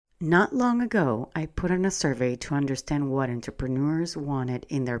Not long ago, I put on a survey to understand what entrepreneurs wanted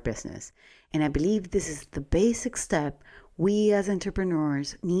in their business. And I believe this is the basic step we as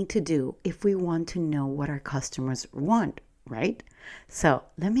entrepreneurs need to do if we want to know what our customers want, right? So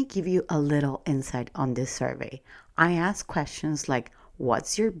let me give you a little insight on this survey. I asked questions like,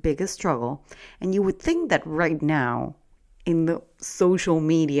 what's your biggest struggle? And you would think that right now, in the social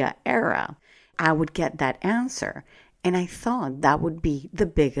media era, I would get that answer. And I thought that would be the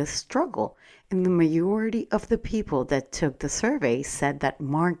biggest struggle. And the majority of the people that took the survey said that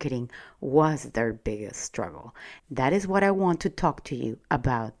marketing was their biggest struggle. That is what I want to talk to you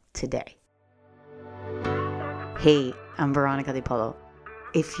about today. Hey, I'm Veronica DiPolo.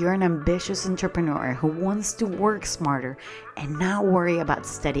 If you're an ambitious entrepreneur who wants to work smarter and not worry about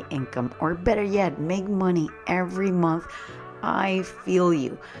steady income, or better yet, make money every month, I feel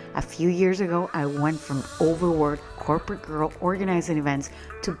you. A few years ago, I went from overworked corporate girl organizing events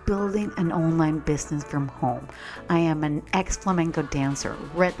to building an online business from home. I am an ex-flamenco dancer,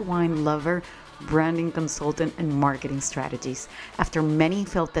 red wine lover, branding consultant, and marketing strategist. After many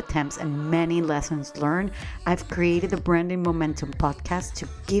failed attempts and many lessons learned, I've created the Branding Momentum podcast to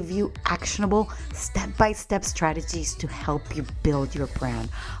give you actionable step-by-step strategies to help you build your brand.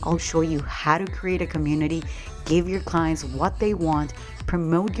 I'll show you how to create a community, give your clients what they want,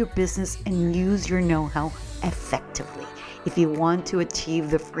 promote your business, and use your know-how effectively. If you want to achieve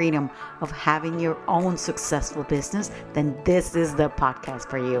the freedom of having your own successful business, then this is the podcast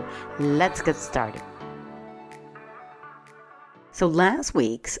for you. Let's get started. So last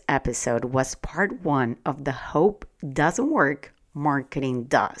week's episode was part 1 of the Hope Doesn't Work, Marketing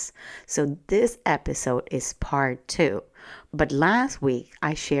Does. So this episode is part 2. But last week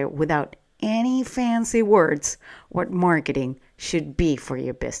I shared without any fancy words what marketing should be for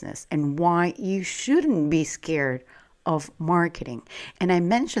your business and why you shouldn't be scared of marketing. And I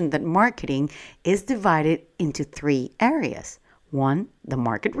mentioned that marketing is divided into 3 areas. 1, the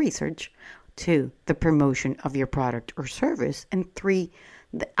market research. 2, the promotion of your product or service. And 3,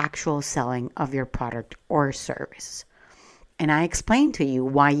 the actual selling of your product or service. And I explained to you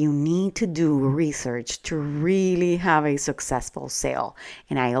why you need to do research to really have a successful sale.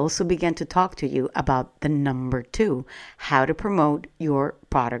 And I also began to talk to you about the number 2, how to promote your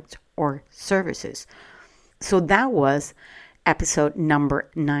product or services. So that was episode number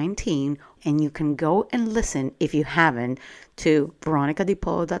 19, and you can go and listen if you haven't to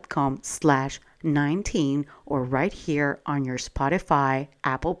veronicadipolo.com/19 or right here on your Spotify,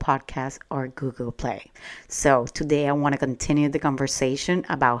 Apple Podcasts, or Google Play. So today I want to continue the conversation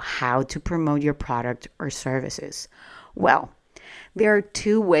about how to promote your product or services. Well, there are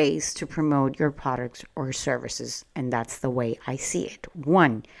 2 ways to promote your products or services, and that's the way I see it.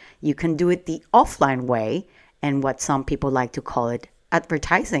 1, you can do it the offline way, and what some people like to call it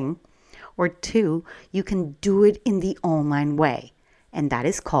advertising. Or 2, you can do it in the online way, and that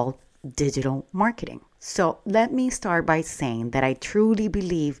is called digital marketing. So let me start by saying that I truly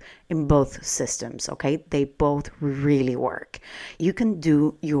believe in both systems, okay? They both really work. You can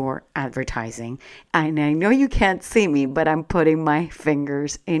do your advertising, and I know you can't see me, but I'm putting my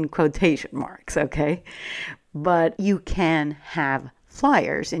fingers in quotation marks, okay? But you can have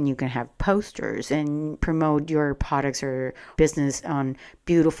flyers and you can have posters and promote your products or business on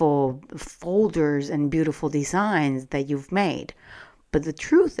beautiful folders and beautiful designs that you've made. But the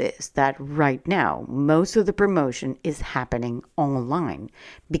truth is that right now, most of the promotion is happening online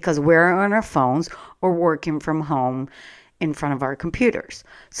because we're on our phones or working from home in front of our computers.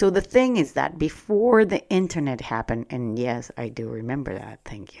 So the thing is that before the internet happened, and yes, I do remember that,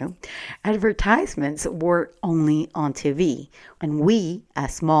 thank you, advertisements were only on TV. And we,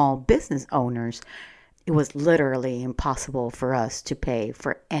 as small business owners, it was literally impossible for us to pay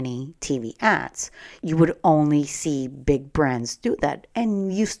for any TV ads. You would only see big brands do that,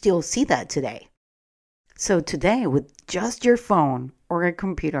 and you still see that today. So today, with just your phone or a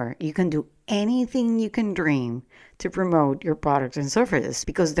computer, you can do anything you can dream to promote your products and services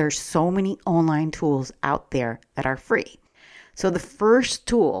because there's so many online tools out there that are free. So the first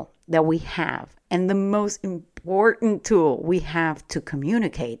tool that we have, and the most important tool we have to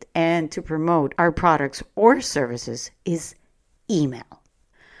communicate and to promote our products or services, is email.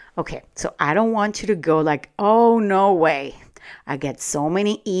 Okay, so I don't want you to go like, oh, no way. I get so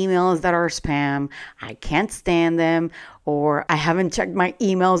many emails that are spam. I can't stand them, or I haven't checked my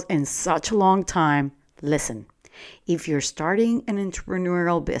emails in such a long time. Listen, if you're starting an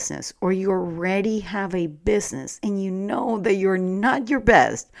entrepreneurial business or you already have a business and you know that you're not your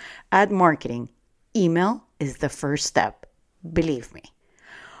best at marketing, email is the first step. Believe me.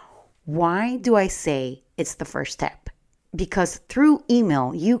 Why do I say it's the first step? Because through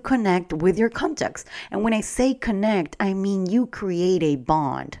email, you connect with your contacts. And when I say connect, I mean you create a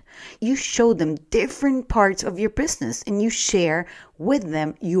bond. You show them different parts of your business and you share with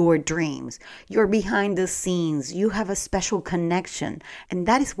them your dreams. You're behind the scenes. You have a special connection. And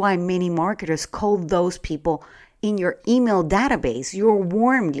that is why many marketers call those people in your email database your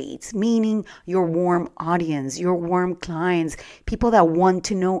warm leads, meaning your warm audience, your warm clients, people that want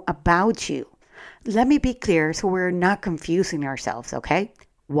to know about you. Let me be clear so we're not confusing ourselves, okay?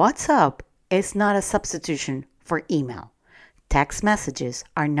 WhatsApp is not a substitution for email. Text messages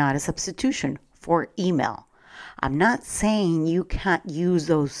are not a substitution for email. I'm not saying you can't use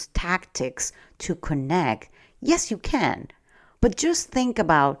those tactics to connect. Yes, you can. But just think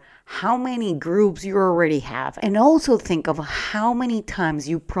about how many groups you already have, and also think of how many times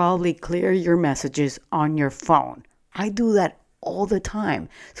you probably clear your messages on your phone. I do that all the time.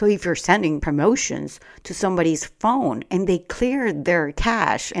 So if you're sending promotions to somebody's phone and they clear their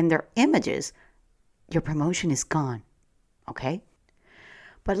cache and their images, your promotion is gone. Okay?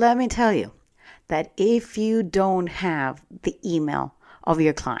 But let me tell you that if you don't have the email of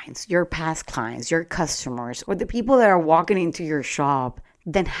your clients, your past clients, your customers, or the people that are walking into your shop,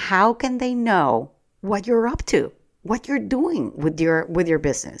 then how can they know what you're up to, what you're doing with your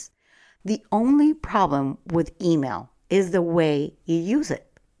business? The only problem with email is the way you use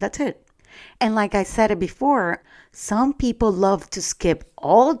it. That's it. And like I said it before, some people love to skip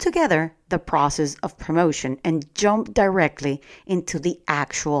altogether the process of promotion and jump directly into the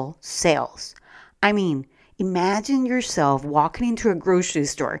actual sales. I mean, imagine yourself walking into a grocery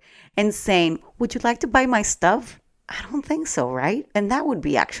store and saying, "Would you like to buy my stuff?" I don't think so, right? And that would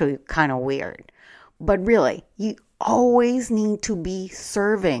be actually kind of weird. But really, you always need to be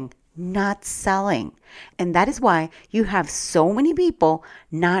serving, not selling. And that is why you have so many people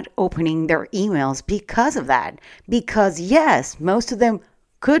not opening their emails because of that. Because yes, most of them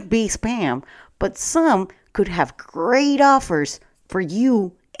could be spam, but some could have great offers for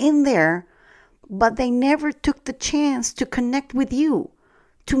you in there, but they never took the chance to connect with you,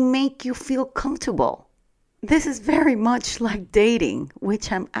 to make you feel comfortable. This is very much like dating,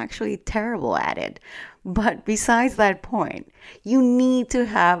 which I'm actually terrible at it. But besides that point, you need to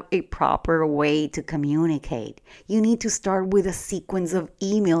have a proper way to communicate. You need to start with a sequence of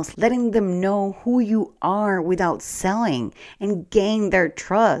emails, letting them know who you are without selling and gain their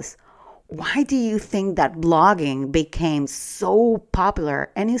trust. Why do you think that blogging became so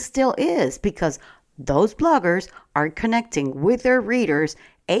popular? And it still is, because those bloggers are connecting with their readers,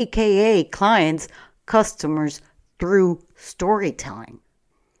 aka clients, customers, through storytelling.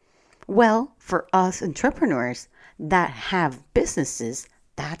 Well, for us entrepreneurs that have businesses,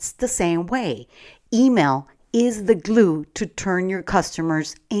 that's the same way. Email is the glue to turn your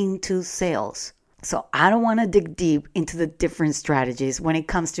customers into sales. So I don't want to dig deep into the different strategies when it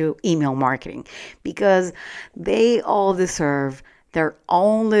comes to email marketing, because they all deserve their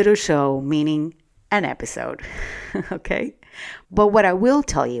own little show, meaning an episode. Okay? But what I will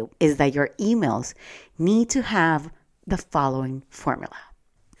tell you is that your emails need to have the following formula: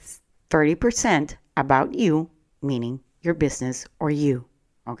 30% about you, meaning your business or you,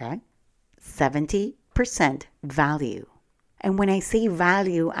 okay? 70% value. And when I say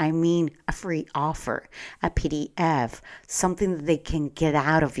value, I mean a free offer, a PDF, something that they can get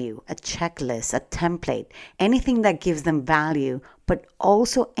out of you, a checklist, a template, anything that gives them value, but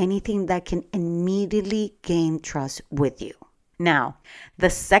also anything that can immediately gain trust with you. Now, the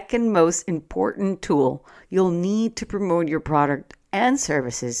second most important tool you'll need to promote your product and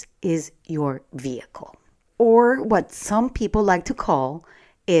services is your vehicle, or what some people like to call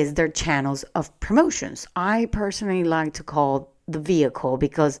is their channels of promotions. I personally like to call the vehicle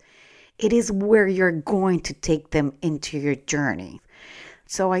because it is where you're going to take them into your journey.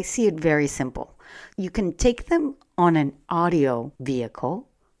 So I see it very simple. You can take them on an audio vehicle,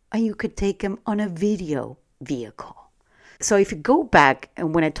 and you could take them on a video vehicle. So if you go back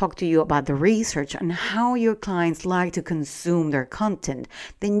and when I talk to you about the research on how your clients like to consume their content,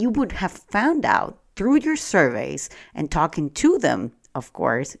 then you would have found out through your surveys and talking to them, of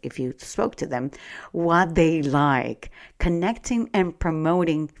course, if you spoke to them, what they like. Connecting and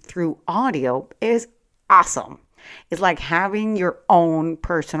promoting through audio is awesome. It's like having your own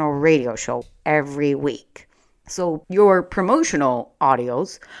personal radio show every week. So your promotional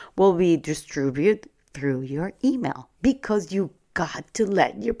audios will be distributed through your email, because you got to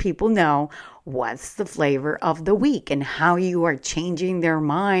let your people know what's the flavor of the week and how you are changing their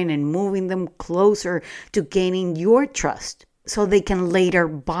mind and moving them closer to gaining your trust so they can later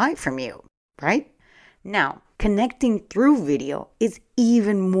buy from you, right? Now, connecting through video is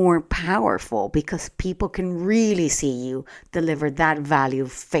even more powerful because people can really see you deliver that value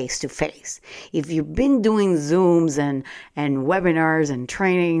face to face. If you've been doing Zooms and webinars and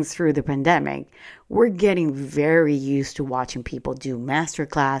trainings through the pandemic, we're getting very used to watching people do master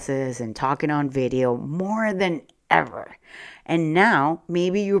classes and talking on video more than ever. And now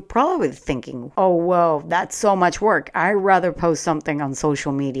maybe you're probably thinking, oh, well, that's so much work. I'd rather post something on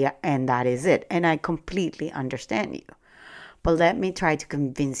social media and that is it. And I completely understand you. But let me try to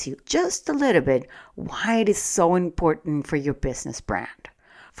convince you just a little bit why it is so important for your business brand,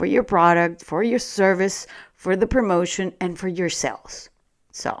 for your product, for your service, for the promotion, and for your sales.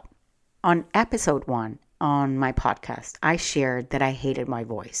 So, on episode 1 on my podcast, I shared that I hated my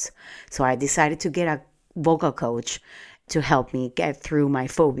voice. So I decided to get a vocal coach to help me get through my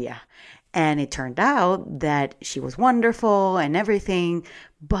phobia. And it turned out that she was wonderful and everything,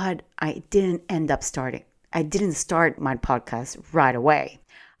 but I didn't start my podcast right away.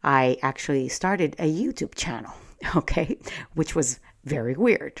 I actually started a YouTube channel, okay, which was very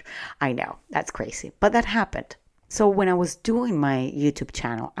weird. I know, that's crazy, but that happened. So when I was doing my YouTube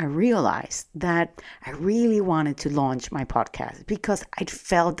channel, I realized that I really wanted to launch my podcast because I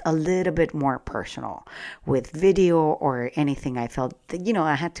felt a little bit more personal with video or anything. I felt that,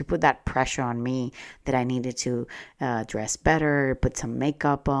 I had to put that pressure on me that I needed to dress better, put some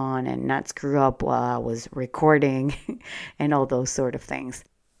makeup on and not screw up while I was recording and all those sort of things.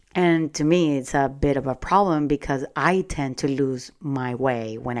 And to me, it's a bit of a problem because I tend to lose my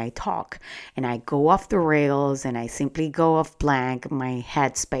way when I talk and I go off the rails and I simply go off blank. My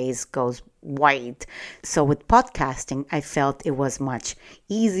headspace goes white. So with podcasting, I felt it was much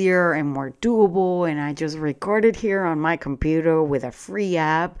easier and more doable. And I just recorded here on my computer with a free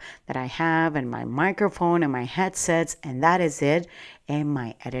app that I have and my microphone and my headsets. And that is it. And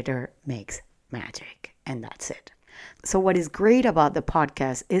my editor makes magic. And that's it. So what is great about the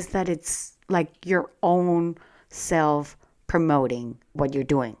podcast is that it's like your own self promoting what you're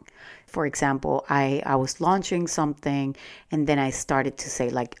doing. For example, I was launching something and then I started to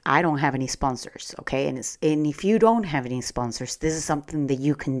say I don't have any sponsors, okay? And if you don't have any sponsors, this is something that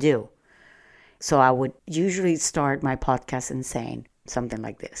you can do. So I would usually start my podcast and saying something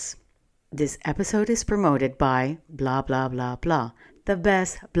like this. This episode is promoted by blah, blah, blah, blah. The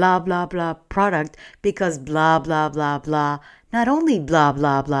best blah, blah, blah product because blah, blah, blah, blah. Not only blah,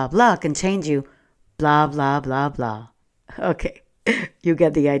 blah, blah, blah can change you, blah, blah, blah, blah. Okay, you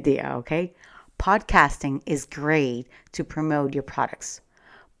get the idea, okay? Podcasting is great to promote your products,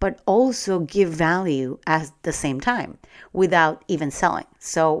 but also give value at the same time without even selling.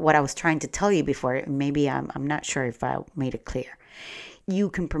 So what I was trying to tell you before, maybe I'm not sure if I made it clear.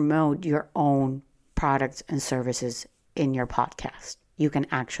 You can promote your own products and services in your podcast. You can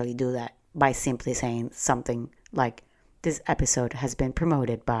actually do that by simply saying something like, this episode has been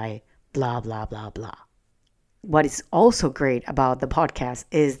promoted by blah, blah, blah, blah. What is also great about the podcast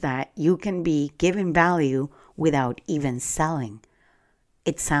is that you can be giving value without even selling.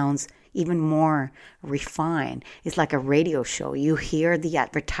 It sounds even more refined. It's like a radio show. You hear the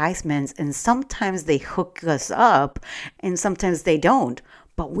advertisements and sometimes they hook us up and sometimes they don't.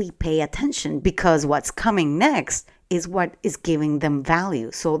 But we pay attention because what's coming next is what is giving them value.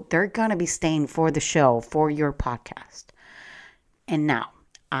 So they're going to be staying for the show, for your podcast. And now,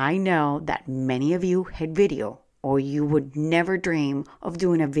 I know that many of you hate video or you would never dream of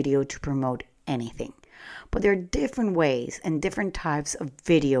doing a video to promote anything. But there are different ways and different types of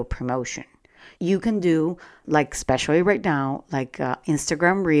video promotion. You can do, especially right now,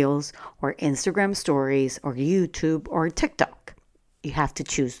 Instagram Reels or Instagram Stories or YouTube or TikTok. You have to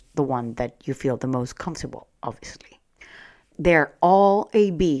choose the one that you feel the most comfortable, obviously. They're all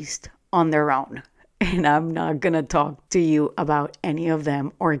a beast on their own. And I'm not going to talk to you about any of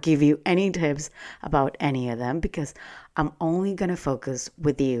them or give you any tips about any of them because I'm only going to focus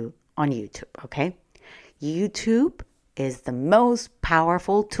with you on YouTube, okay? YouTube is the most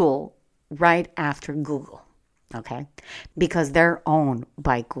powerful tool right after Google, okay? Because they're owned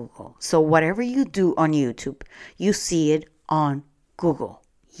by Google. So whatever you do on YouTube, you see it on Google.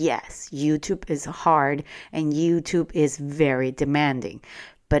 Yes, YouTube is hard and YouTube is very demanding.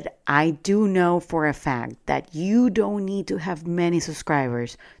 But I do know for a fact that you don't need to have many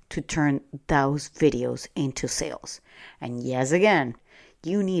subscribers to turn those videos into sales. And yes, again,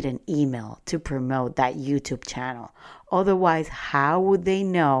 you need an email to promote that YouTube channel. Otherwise, how would they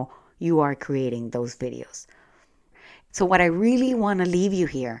know you are creating those videos? So what I really want to leave you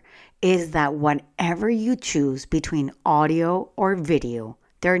here is that whenever you choose between audio or video,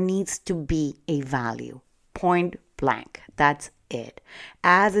 there needs to be a value. Point blank. That's it.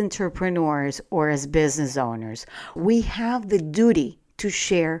 As entrepreneurs or as business owners, we have the duty to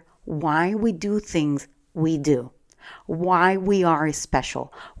share why we do things we do, why we are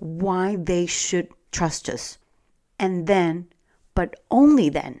special, why they should trust us. And then, but only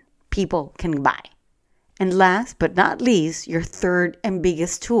then, people can buy. And last but not least, your third and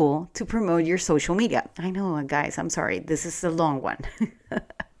biggest tool to promote your social media. I know, guys, I'm sorry. This is a long one.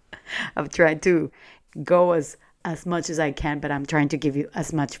 I've tried to go as much as I can, but I'm trying to give you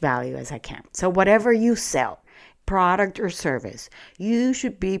as much value as I can. So whatever you sell, product or service, you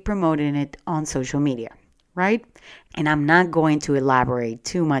should be promoting it on social media, right? And I'm not going to elaborate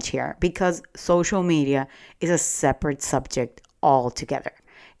too much here because social media is a separate subject altogether.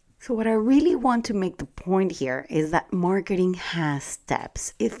 So what I really want to make the point here is that marketing has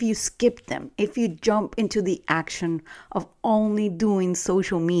steps. If you skip them, if you jump into the action of only doing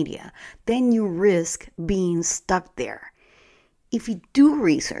social media, then you risk being stuck there. If you do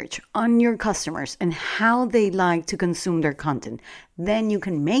research on your customers and how they like to consume their content, then you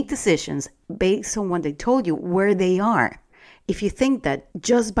can make decisions based on what they told you, where they are. If you think that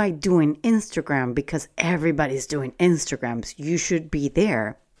just by doing Instagram, because everybody's doing Instagrams, you should be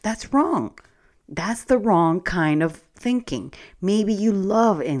there, that's wrong. That's the wrong kind of thinking. Maybe you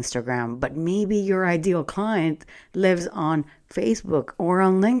love Instagram, but maybe your ideal client lives on Facebook or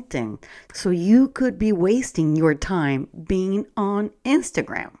on LinkedIn. So you could be wasting your time being on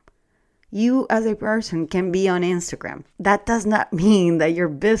Instagram. You as a person can be on Instagram. That does not mean that your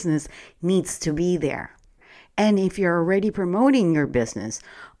business needs to be there. And if you're already promoting your business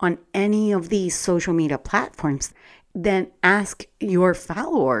on any of these social media platforms, then ask your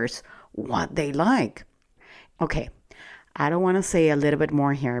followers what they like. Okay, I don't want to say a little bit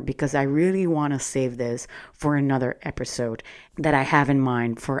more here because I really want to save this for another episode that I have in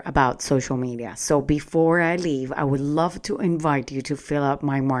mind for about social media. So before I leave, I would love to invite you to fill out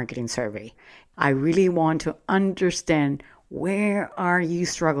my marketing survey. I really want to understand, where are you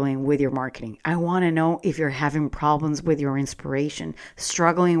struggling with your marketing? I want to know if you're having problems with your inspiration,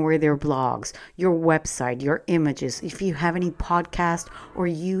 struggling with your blogs, your website, your images. If you have any podcast or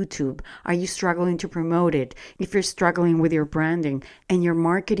YouTube, are you struggling to promote it? If you're struggling with your branding and your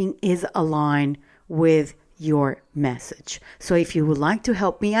marketing is aligned with your message. So if you would like to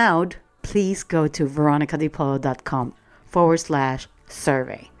help me out, please go to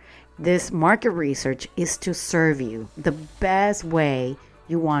veronicadipolo.com/survey. This market research is to serve you the best way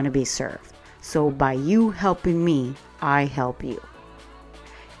you want to be served. So by you helping me, I help you.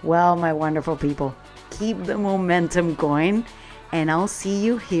 Well, my wonderful people, keep the momentum going, and I'll see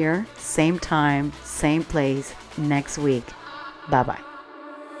you here, same time, same place, next week. Bye-bye.